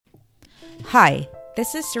Hi,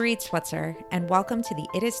 this is Sarit Switzer, and welcome to the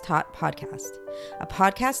It Is Taught podcast, a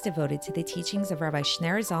podcast devoted to the teachings of Rabbi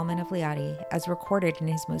Shneur Zalman of Liadi as recorded in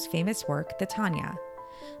his most famous work, the Tanya.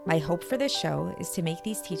 My hope for this show is to make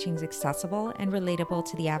these teachings accessible and relatable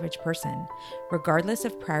to the average person, regardless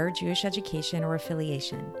of prior Jewish education or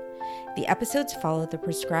affiliation. The episodes follow the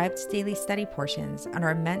prescribed daily study portions and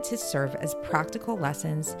are meant to serve as practical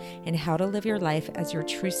lessons in how to live your life as your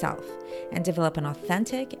true self and develop an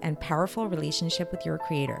authentic and powerful relationship with your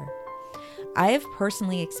Creator. I have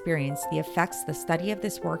personally experienced the effects the study of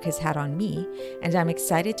this work has had on me, and I'm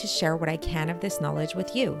excited to share what I can of this knowledge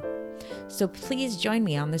with you. So please join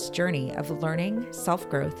me on this journey of learning,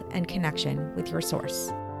 self-growth, and connection with your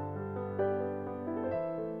source.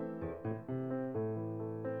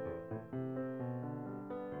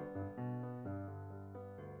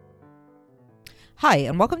 Hi,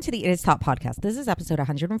 and welcome to the It Is Taught podcast. This is episode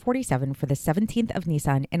 147 for the 17th of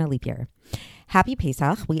Nissan in a leap year. Happy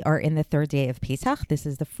Pesach. We are in the third day of Pesach. This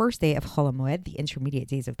is the first day of Chol HaMoed, the intermediate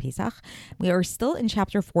days of Pesach. We are still in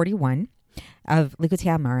chapter 41 of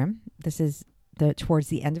Likutei Amarim. This is towards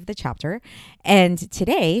the end of the chapter. And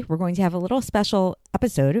today we're going to have a little special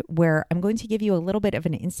episode where I'm going to give you a little bit of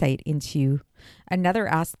an insight into another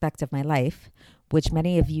aspect of my life, which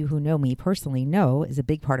many of you who know me personally know is a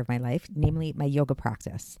big part of my life, namely my yoga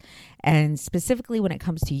practice. And specifically when it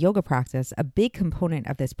comes to yoga practice, a big component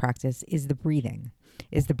of this practice is the breathing,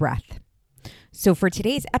 is the breath. So for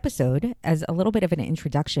today's episode, as a little bit of an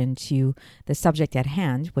introduction to the subject at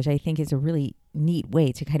hand, which I think is a really neat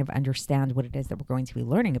way to kind of understand what it is that we're going to be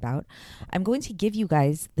learning about, I'm going to give you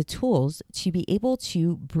guys the tools to be able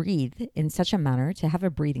to breathe in such a manner, to have a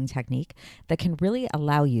breathing technique that can really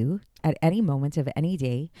allow you at any moment of any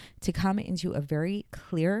day to come into a very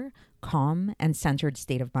clear, calm, and centered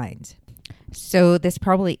state of mind. So this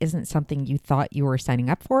probably isn't something you thought you were signing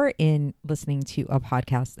up for in listening to a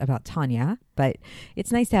podcast about Tanya, but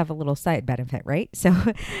it's nice to have a little side benefit, right? So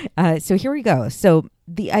here we go. So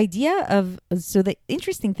the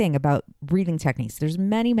interesting thing about breathing techniques, there's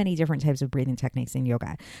many, many different types of breathing techniques in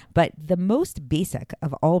yoga, but the most basic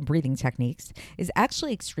of all breathing techniques is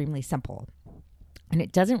actually extremely simple. And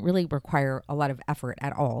it doesn't really require a lot of effort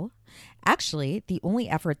at all. Actually, the only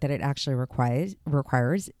effort that it actually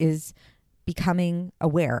requires is becoming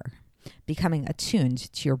aware, becoming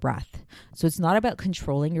attuned to your breath. So it's not about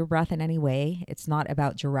controlling your breath in any way. It's not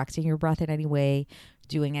about directing your breath in any way,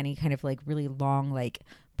 doing any kind of like really long like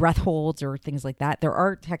breath holds or things like that. There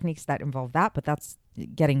are techniques that involve that, but that's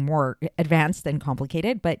getting more advanced and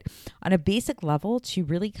complicated. But on a basic level, to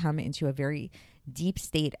really come into a very deep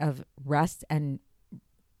state of rest and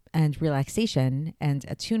relaxation and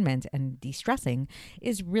attunement and de-stressing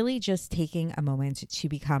is really just taking a moment to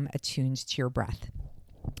become attuned to your breath.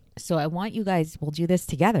 So I want you guys, we'll do this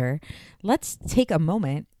together. Let's take a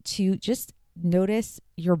moment to just notice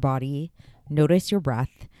your body, notice your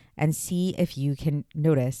breath, and see if you can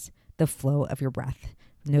notice the flow of your breath.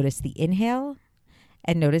 Notice the inhale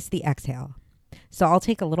and notice the exhale. So I'll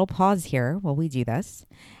take a little pause here while we do this,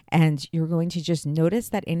 and you're going to just notice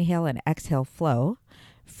that inhale and exhale flow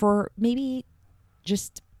for maybe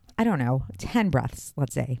just, 10 breaths,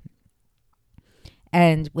 let's say.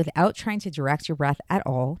 And without trying to direct your breath at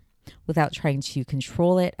all, without trying to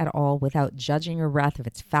control it at all, without judging your breath if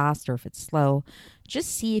it's fast or if it's slow,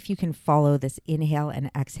 just see if you can follow this inhale and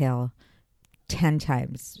exhale 10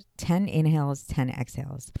 times. 10 inhales, 10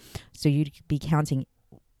 exhales. So you'd be counting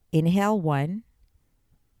inhale 1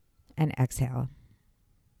 and exhale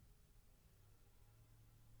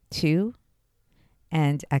 2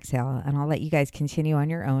 and exhale. And I'll let you guys continue on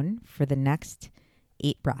your own for the next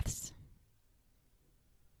 8 breaths.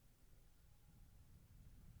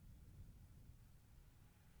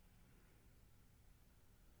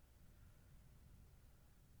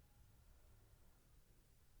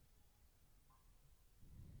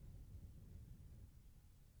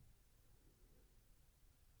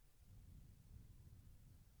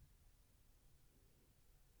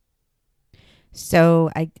 So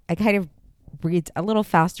I kind of breathed a little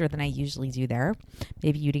faster than I usually do there.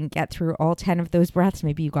 Maybe you didn't get through all 10 of those breaths.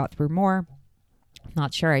 Maybe you got through more.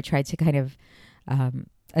 Not sure. I tried to kind of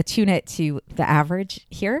attune it to the average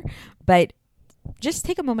here. But just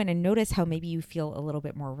take a moment and notice how maybe you feel a little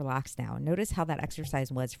bit more relaxed now. Notice how that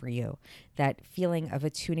exercise was for you. That feeling of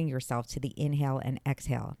attuning yourself to the inhale and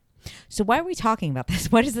exhale. So why are we talking about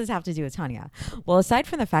this? What does this have to do with Tanya? Well, aside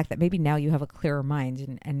from the fact that maybe now you have a clearer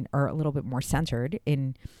mind and are a little bit more centered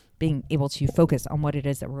in being able to focus on what it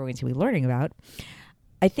is that we're going to be learning about,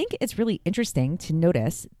 I think it's really interesting to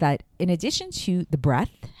notice that in addition to the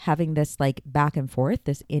breath having this like back and forth,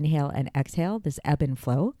 this inhale and exhale, this ebb and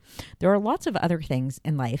flow, there are lots of other things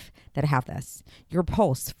in life that have this. Your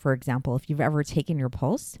pulse, for example, if you've ever taken your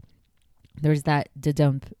pulse, there's that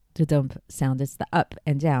da-dump sound. It's the up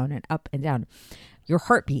and down and up and down. Your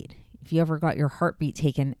heartbeat, if you ever got your heartbeat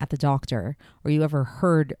taken at the doctor, or you ever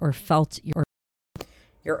heard or felt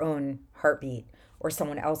your own heartbeat or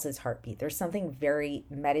someone else's heartbeat, there's something very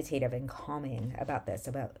meditative and calming about this,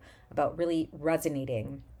 about really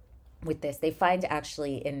resonating with this. They find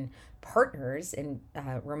actually in partners, in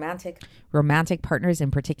romantic partners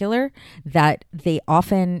in particular, that they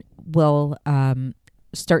often will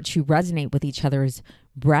start to resonate with each other's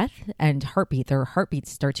breath and heartbeat. Their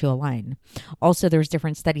heartbeats start to align. Also, there's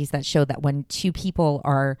different studies that show that when two people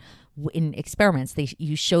are in experiments,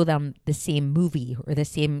 you show them the same movie or the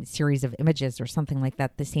same series of images or something like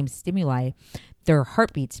that, the same stimuli, their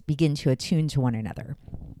heartbeats begin to attune to one another.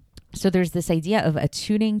 So there's this idea of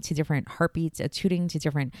attuning to different heartbeats, attuning to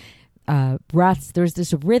different breaths. There's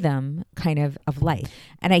this rhythm kind of life.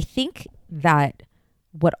 And I think that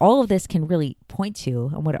what all of this can really point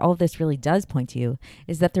to, and what all of this really does point to,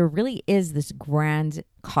 is that there really is this grand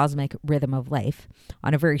cosmic rhythm of life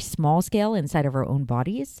on a very small scale inside of our own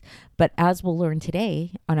bodies, but as we'll learn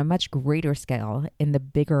today, on a much greater scale in the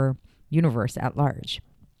bigger universe at large.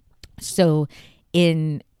 So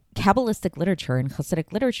in Kabbalistic literature and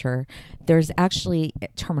Hasidic literature, there's actually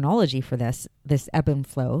terminology for this ebb and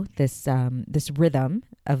flow, this rhythm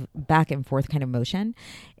of back and forth kind of motion.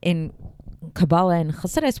 In Kabbalah and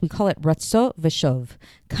Chassidus, we call it ratzo v'shov,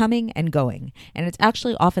 coming and going. And it's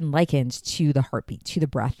actually often likened to the heartbeat, to the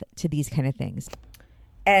breath, to these kind of things.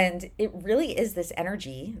 And it really is this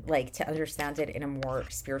energy, like to understand it in a more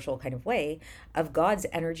spiritual kind of way, of God's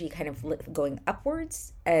energy kind of going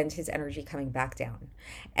upwards and his energy coming back down.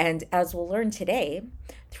 And as we'll learn today,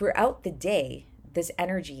 throughout the day, this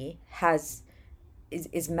energy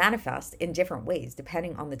is manifest in different ways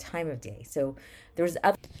depending on the time of day. So there's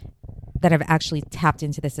other that have actually tapped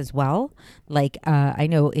into this as well. Like I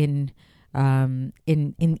know in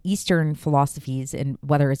Eastern philosophies, and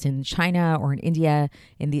whether it's in China or in India,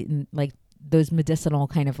 in like those medicinal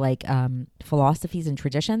kind of like philosophies and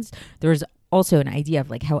traditions, there's also an idea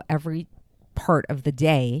of like how every part of the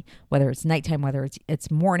day, whether it's nighttime, whether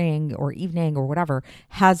it's morning or evening or whatever,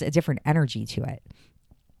 has a different energy to it.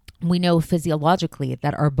 We know physiologically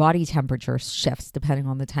that our body temperature shifts depending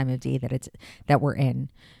on the time of day that we're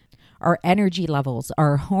in. Our energy levels,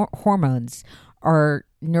 our hormones, our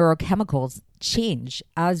neurochemicals change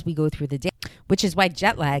as we go through the day, which is why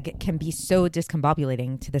jet lag can be so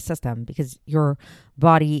discombobulating to the system, because your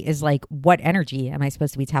body is like, what energy am I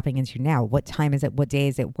supposed to be tapping into now? What time is it? What day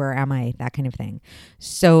is it? Where am I? That kind of thing.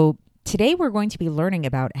 So today we're going to be learning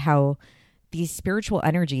about how these spiritual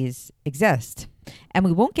energies exist. And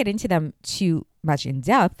we won't get into them too much in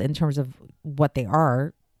depth in terms of what they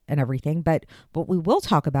are and everything. But what we will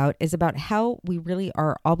talk about is about how we really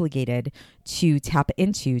are obligated to tap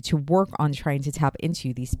into, to work on trying to tap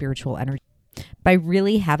into these spiritual energies by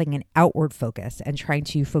really having an outward focus and trying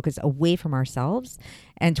to focus away from ourselves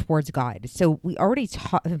and towards God. So we already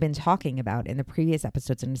have been talking about in the previous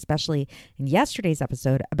episodes, and especially in yesterday's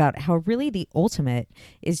episode, about how really the ultimate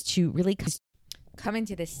is to really come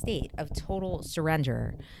into this state of total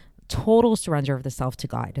surrender of the self to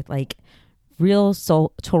God, like real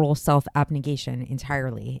total self-abnegation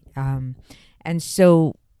entirely. And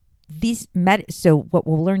so so what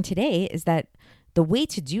we'll learn today is that the way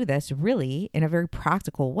to do this really in a very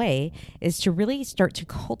practical way is to really start to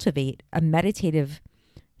cultivate a meditative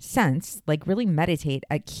sense, like really meditate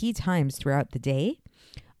at key times throughout the day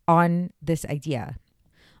on this idea,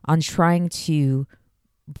 on trying to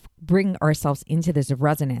bring ourselves into this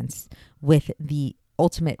resonance with the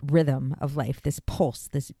ultimate rhythm of life, this pulse,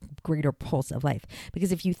 this greater pulse of life.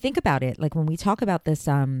 Because if you think about it, like when we talk about this,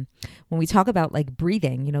 when we talk about like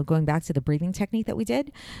breathing, going back to the breathing technique that we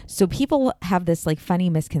did. So people have this like funny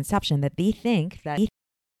misconception that they think that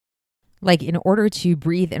like in order to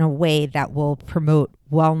breathe in a way that will promote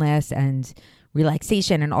wellness and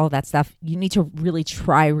relaxation and all that stuff, you need to really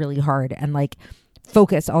try really hard and like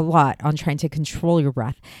focus a lot on trying to control your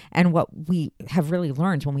breath. And what we have really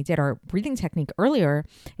learned when we did our breathing technique earlier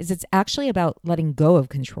is it's actually about letting go of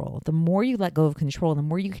control. The more you let go of control, the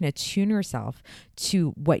more you can attune yourself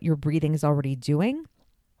to what your breathing is already doing.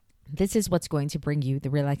 This is what's going to bring you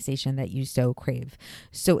the relaxation that you so crave.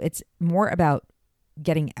 So it's more about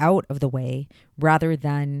getting out of the way rather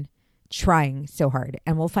than trying so hard.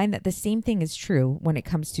 And we'll find that the same thing is true when it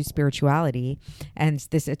comes to spirituality and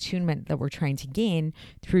this attunement that we're trying to gain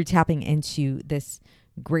through tapping into this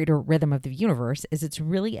greater rhythm of the universe is it's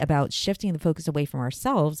really about shifting the focus away from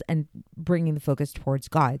ourselves and bringing the focus towards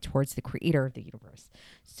God, towards the creator of the universe.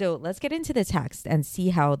 So let's get into the text and see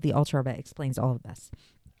how the Alter Rebbe explains all of this.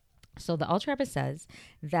 So the Alter Rebbe says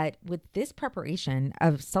that with this preparation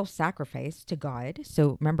of self-sacrifice to God,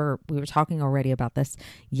 so remember we were talking already about this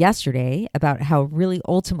yesterday, about how really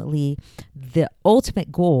ultimately the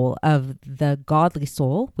ultimate goal of the godly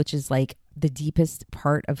soul, which is like the deepest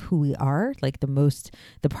part of who we are, like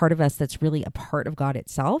the part of us that's really a part of God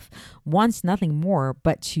itself, wants nothing more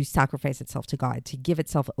but to sacrifice itself to God, to give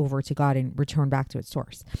itself over to God and return back to its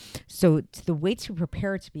source. So the way to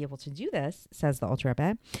prepare to be able to do this, says the Alter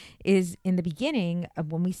Rebbe, is in the beginning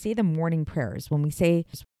of when we say the morning prayers, when we say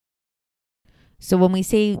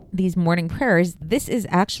these morning prayers, this is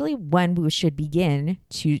actually when we should begin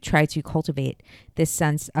to try to cultivate this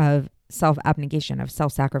sense of self-abnegation, of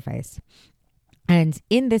self-sacrifice. And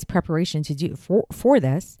in this preparation to do for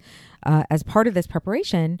this, as part of this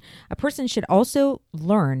preparation, a person should also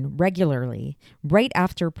learn regularly right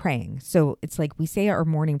after praying. So it's like we say our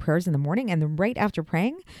morning prayers in the morning, and then right after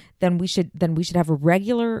praying, then we should have a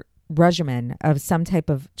regular regimen of some type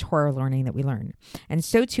of Torah learning that we learn. And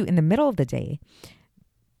so too in the middle of the day,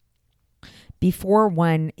 before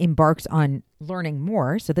one embarks on learning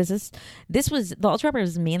more. So the Alter Rebbe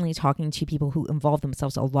was mainly talking to people who involve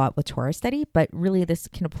themselves a lot with Torah study, but really this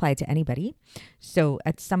can apply to anybody. So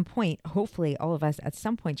at some point, hopefully all of us at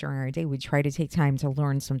some point during our day, we try to take time to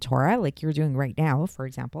learn some Torah, like you're doing right now, for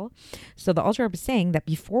example. So the Alter Rebbe is saying that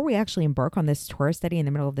before we actually embark on this Torah study in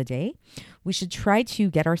the middle of the day, we should try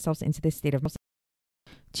to get ourselves into this state of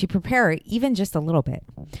to prepare even just a little bit,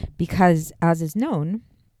 because as is known,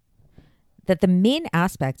 that the main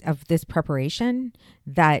aspect of this preparation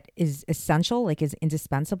that is essential, like is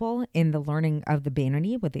indispensable in the learning of the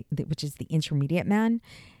Beinoni, which is the intermediate man,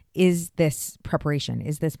 is this preparation,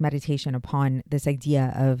 is this meditation upon this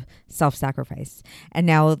idea of self-sacrifice. And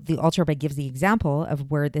now the Alter Rebbe gives the example of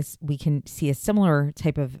where we can see a similar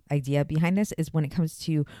type of idea behind this is when it comes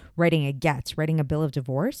to writing a get, writing a bill of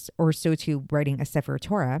divorce, or so to writing a Sefer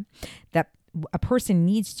Torah, that a person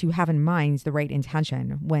needs to have in mind the right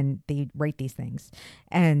intention when they write these things.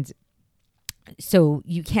 And so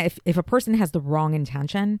you can't, if a person has the wrong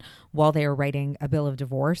intention while they are writing a bill of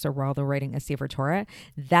divorce or while they're writing a Sefer Torah,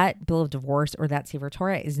 that bill of divorce or that Sefer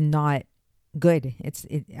Torah is not good.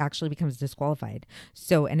 It actually becomes disqualified.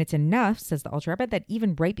 So, and it's enough, says the Alter Rebbe, that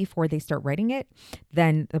even right before they start writing it,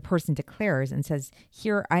 then the person declares and says,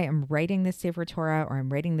 here I am writing this Sefer Torah, or I'm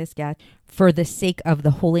writing this get for the sake of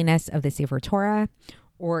the holiness of the Sefer Torah,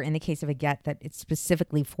 or in the case of a get, that it's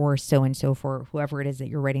specifically for so-and-so, for whoever it is that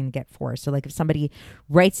you're writing the get for. So like if somebody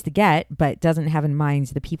writes the get, but doesn't have in mind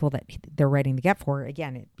the people that they're writing the get for,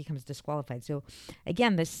 again, it becomes disqualified. So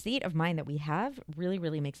again, the state of mind that we have really,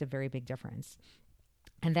 really makes a very big difference.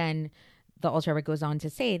 And then the Alter Rebbe goes on to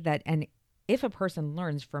say that, and if a person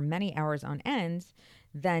learns for many hours on end,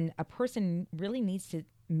 then a person really needs to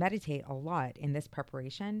meditate a lot in this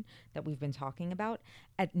preparation that we've been talking about,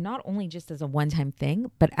 at not only just as a one-time thing,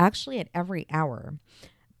 but actually at every hour.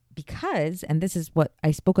 Because, and this is what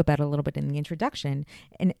I spoke about a little bit in the introduction,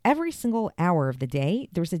 in every single hour of the day,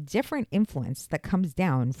 there's a different influence that comes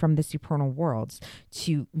down from the supernal worlds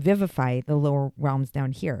to vivify the lower realms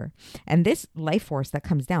down here. And this life force that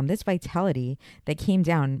comes down, this vitality that came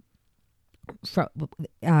down from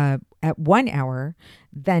at 1 hour,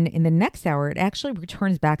 then in the next hour it actually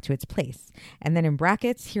returns back to its place. And then in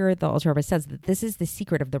brackets here, the Alter Rebbe says that this is the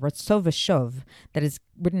secret of the Ratzov V'Shov that is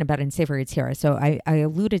written about in Sefer Yetzirah. So I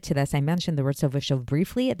alluded to this. I mentioned the Ratzov V'Shov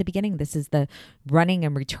briefly at the beginning. This is the running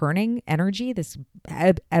and returning energy, this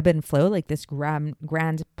ebb and flow, like this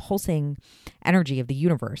grand pulsing energy of the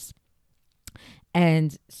universe.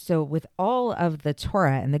 And so with all of the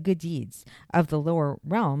Torah and the good deeds of the lower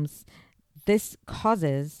realms, this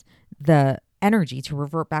causes the energy to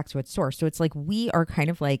revert back to its source. So it's like we are kind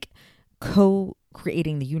of like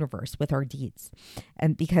co-creating the universe with our deeds.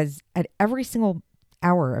 And because at every single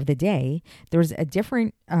hour of the day, there's a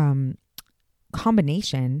different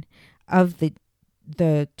combination of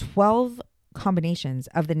the 12 combinations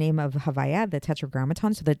of the name of Havaya, the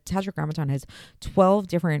Tetragrammaton. So the Tetragrammaton has 12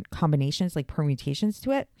 different combinations, like permutations to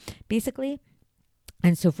it, basically.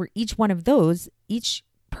 And so for each one of those, each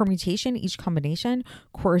permutation, each combination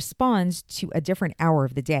corresponds to a different hour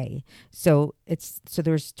of the day. So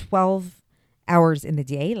there's 12 hours in the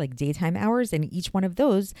day, like daytime hours, and each one of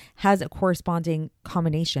those has a corresponding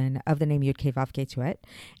combination of the name Yud Kei Vav Kei to it.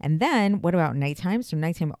 And then what about nighttime? So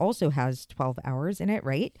nighttime also has 12 hours in it,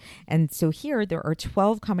 right? And so here there are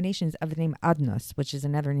 12 combinations of the name Adnos, which is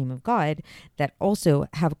another name of God, that also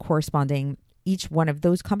have corresponding each one of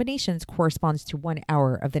those combinations corresponds to 1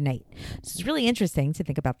 hour of the night. So it's really interesting to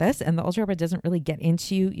think about this. And the Alter Rebbe doesn't really get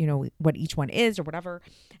into, what each one is or whatever.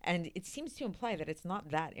 And it seems to imply that it's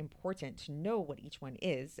not that important to know what each one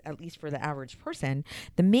is, at least for the average person.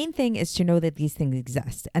 The main thing is to know that these things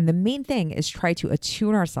exist. And the main thing is try to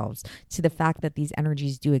attune ourselves to the fact that these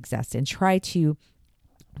energies do exist and try to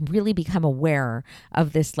really become aware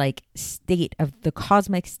of this state of the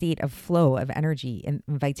cosmic state of flow of energy and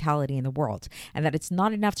vitality in the world, and that it's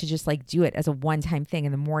not enough to just do it as a one-time thing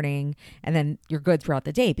in the morning and then you're good throughout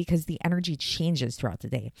the day, because the energy changes throughout the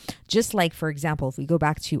day. Just for example, if we go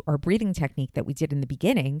back to our breathing technique that we did in the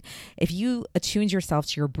beginning, if you attuned yourself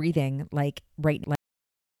to your breathing like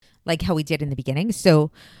how we did in the beginning,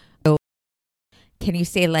 so can you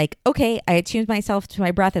say okay, I attuned myself to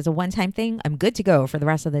my breath as a one-time thing, I'm good to go for the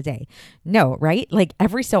rest of the day? No, right?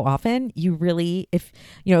 Every so often, you really,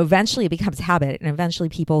 eventually it becomes habit, and eventually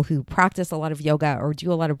people who practice a lot of yoga or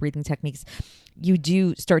do a lot of breathing techniques, you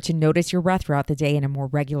do start to notice your breath throughout the day in a more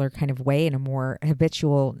regular kind of way, in a more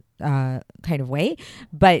habitual kind of way.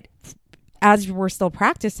 But as we're still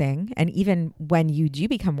practicing, and even when you do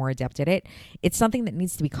become more adept at it, it's something that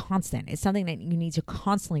needs to be constant. It's something that you need to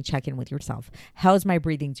constantly check in with yourself. How's my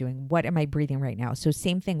breathing doing? What am I breathing right now? So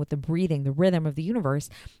same thing with the breathing, the rhythm of the universe.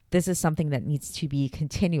 This is something that needs to be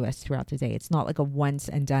continuous throughout the day. It's not like a once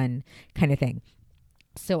and done kind of thing.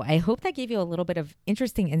 So I hope that gave you a little bit of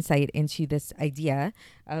interesting insight into this idea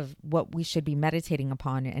of what we should be meditating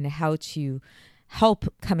upon and how to help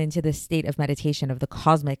come into this state of meditation of the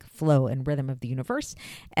cosmic flow and rhythm of the universe.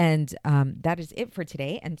 And that is it for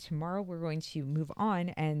today. And tomorrow we're going to move on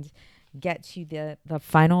and get to the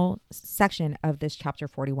final section of this chapter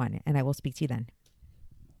 41. And I will speak to you then.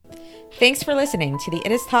 Thanks for listening to the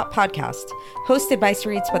It Is Taught podcast, hosted by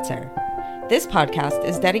Sarit Switzer. This podcast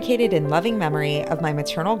is dedicated in loving memory of my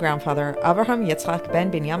maternal grandfather, Avraham Yitzchak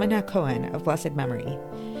ben Binyamin HaKohen of blessed memory.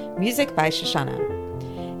 Music by Shoshana.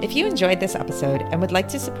 If you enjoyed this episode and would like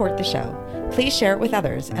to support the show, please share it with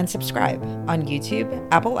others and subscribe on YouTube,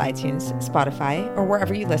 Apple iTunes, Spotify, or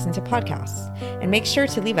wherever you listen to podcasts. And make sure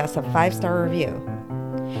to leave us a 5-star review.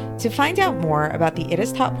 To find out more about the It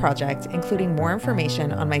Is Taught project, including more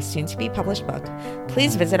information on my soon-to-be published book,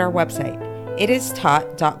 please visit our website,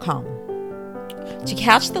 itistaught.com. To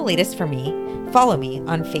catch the latest from me, follow me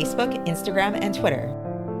on Facebook, Instagram, and Twitter.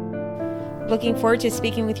 Looking forward to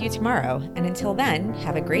speaking with you tomorrow, and until then,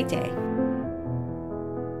 have a great day.